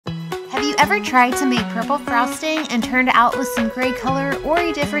ever tried to make purple frosting and turned out with some gray color or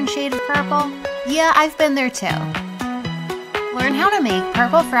a different shade of purple? Yeah, I've been there too. Learn how to make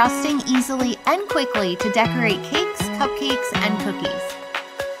purple frosting easily and quickly to decorate cakes, cupcakes, and cookies.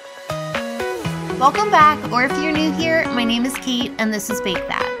 Welcome back, or if you're new here, my name is Kate and this is Bake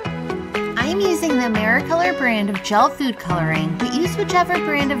That. I am using the Americolor brand of gel food coloring, but use whichever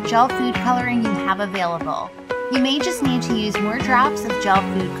brand of gel food coloring you have available. You may just need to use more drops of gel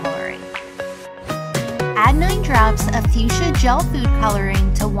food coloring. Add 9 drops of fuchsia gel food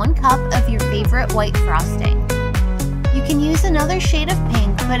coloring to 1 cup of your favorite white frosting. You can use another shade of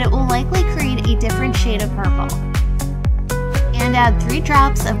pink, but it will likely create a different shade of purple. And add 3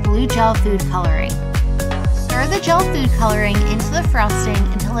 drops of blue gel food coloring. Stir the gel food coloring into the frosting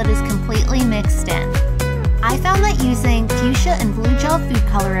until it is completely mixed in. I found that using fuchsia and blue gel food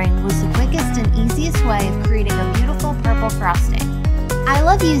coloring was the quickest and easiest way of creating a beautiful purple frosting. I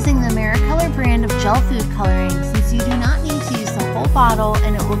love using the Americolor brand of gel food coloring since you do not need to use the whole bottle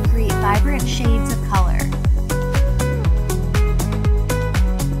and it will create vibrant shades of color.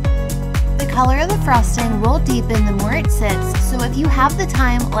 The color of the frosting will deepen the more it sits, so if you have the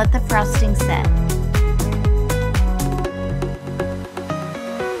time, let the frosting sit.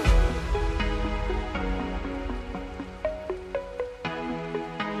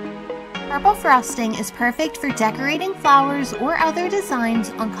 Purple frosting is perfect for decorating flowers or other designs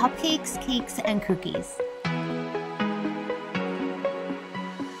on cupcakes, cakes, and cookies.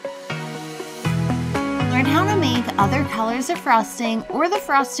 Learn how to make other colors of frosting or the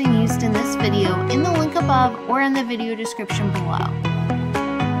frosting used in this video in the link above or in the video description below.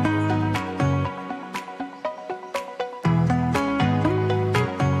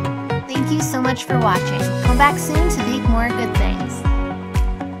 Thank you so much for watching. Come back soon to bake more good things.